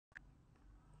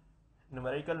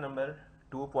Numerical number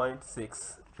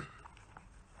 2.6.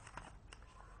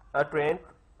 A train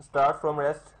starts from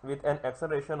rest with an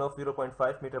acceleration of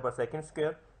 0.5 meter per second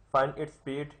square. Find its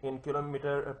speed in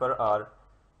kilometer per hour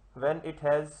when it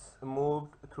has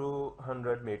moved through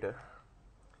 100 meter.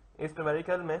 इस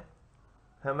numerical में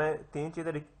हमें तीन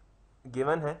चीज़ें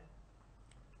given है।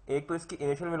 एक तो इसकी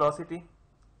initial velocity,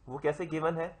 वो कैसे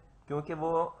गिवन है, क्योंकि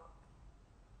वो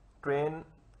ट्रेन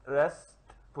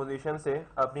रेस्ट पोजीशन से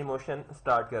अपनी मोशन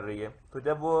स्टार्ट कर रही है, तो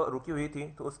जब वो रुकी हुई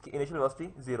थी तो उसकी इनिशियल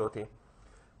वेलोसिटी 0 थी।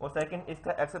 और सेकंड,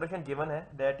 इसका एक्सेलरेशन गिवन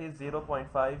है, दैट इज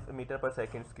 0.5 मीटर पर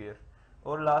सेकंड स्क्वायर।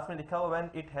 और लास्ट में लिखा हुआ when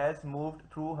it has moved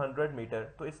through 100 metre,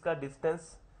 तो इसका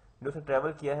डिस्टेंस जो उसने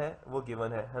ट्रेवल किया है वो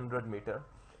गिवन है 100 मीटर।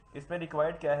 इसमें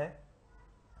रिक्वायर्ड क्या है,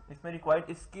 इसमें रिक्वायर्ड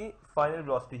इसकी फाइनल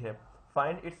वेलोसिटी है।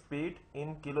 Find its speed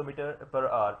in kilometre per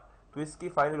hour, तो इसकी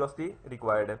फाइनल वेलोसिटी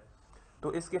रिक्वायर्ड है।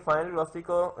 तो इसके फाइनल वेलोसिटी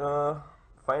को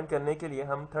फाइंड करने के लिए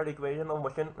हम third equation of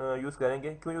motion use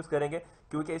करेंगे। क्यों यूज करेंगे,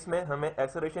 क्योंकि इसमें हमें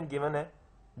एक्सेलरेशन गिवन है,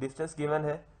 डिस्टेंस गिवन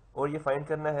है और ये फाइंड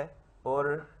करना है,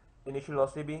 और इनिशियल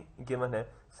वेलोसिटी भी गिवन है।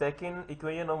 सेकंड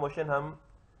इक्वेशन ऑफ मोशन हम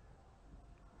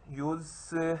यूज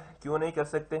क्यों नहीं कर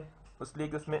सकते, इसलिए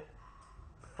कि उसमें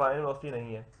फाइनल वेलोसिटी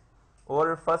नहीं है।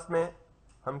 और फर्स्ट में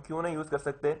हम क्यों नहीं यूज कर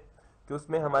सकते, कि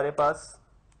उसमें हमारे पास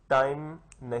टाइम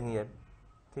नहीं है।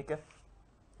 ठीक है,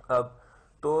 अब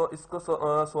तो इसको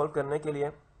सॉल्व करने के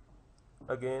लिए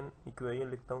अगेन इक्वेशन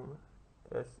लिखता हूँ मैं,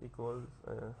 S equals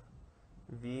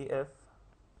VF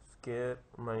square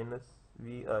minus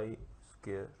VI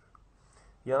square.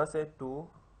 यहाँ से 2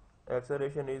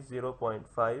 एक्सेलरेशन इज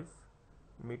 0.5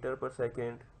 मीटर पर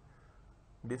second,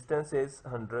 distance is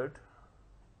 100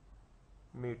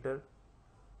 metre,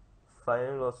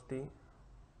 final velocity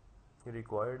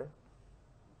required है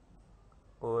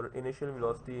और इनिशियल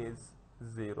वेलोसिटी इज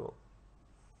 0।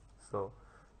 सो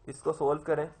इसको सोल्व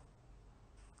करें।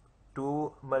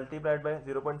 2 multiplied by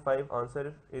 0.5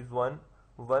 answer is 1,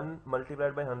 1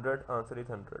 multiplied by 100 answer is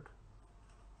 100।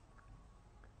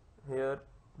 Here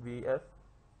VF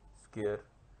square,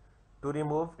 to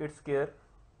remove its square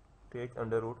take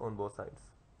under root on both sides,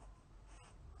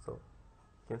 so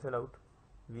cancel out.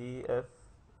 VF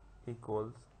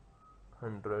equals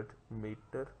 100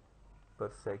 metre पर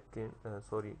second,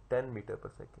 sorry 10 metre पर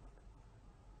second.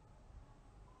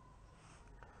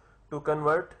 To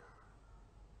convert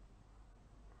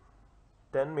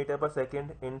 10 meter per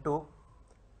second into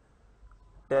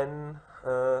 10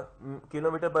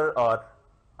 kilometre per hour,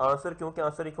 answer क्योंकि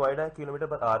answer required है kilometre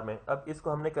per hour में। अब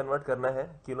इसको हमने convert करना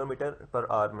है किलोमीटर पर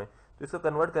आवर में, तो इसको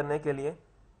कन्वर्ट करने के लिए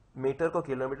मीटर को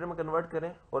किलोमीटर में कन्वर्ट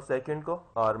करें और सेकंड को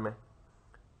आवर में।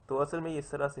 तो असल में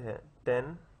इस तरह से है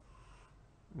 10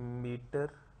 मीटर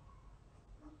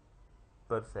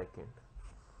पर सेकेंड।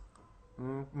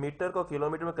 मीटर को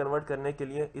किलोमीटर में कन्वर्ट करने के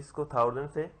लिए इसको 1000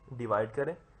 से डिवाइड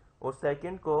करें, और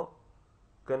सेकंड को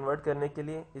कन्वर्ट करने के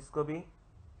लिए इसको भी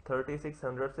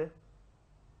 3600 से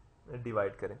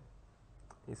डिवाइड करें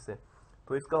इससे।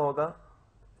 तो इसका होगा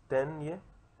 10, ये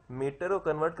मीटर को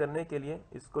कन्वर्ट करने के लिए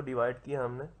इसको डिवाइड किया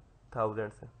हमने 1000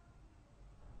 से,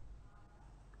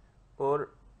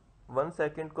 और 1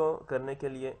 सेकंड को करने के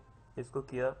लिए इसको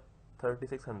किया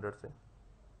 3600 से।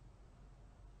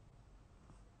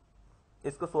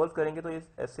 इसको सोल्व करेंगे तो ये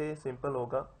ऐसे सिंपल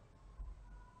होगा,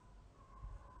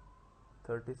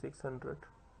 3600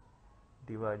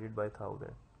 डिवाइडेड बाय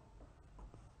 1000।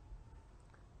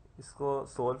 इसको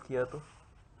सोल्व किया तो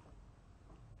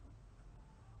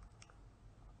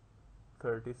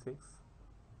 36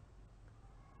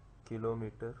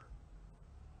 किलोमीटर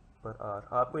पर आवर।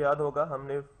 आपको याद होगा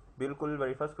हमने बिल्कुल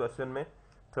वेरी फर्स्ट क्वेश्चन में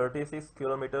 36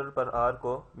 किलोमीटर पर आवर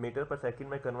को मीटर पर सेकंड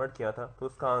में कन्वर्ट किया था, तो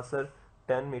उसका आंसर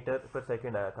 10 मीटर पर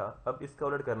सेकंड आया था। अब इसका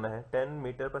उलट करना है, 10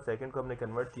 मीटर पर सेकंड को हमने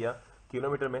कन्वर्ट किया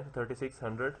किलोमीटर में, 36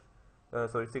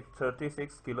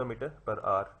 kilometre per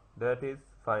hour. That is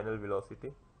final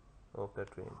velocity of the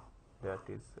train, that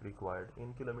is required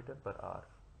in kilometre per hour.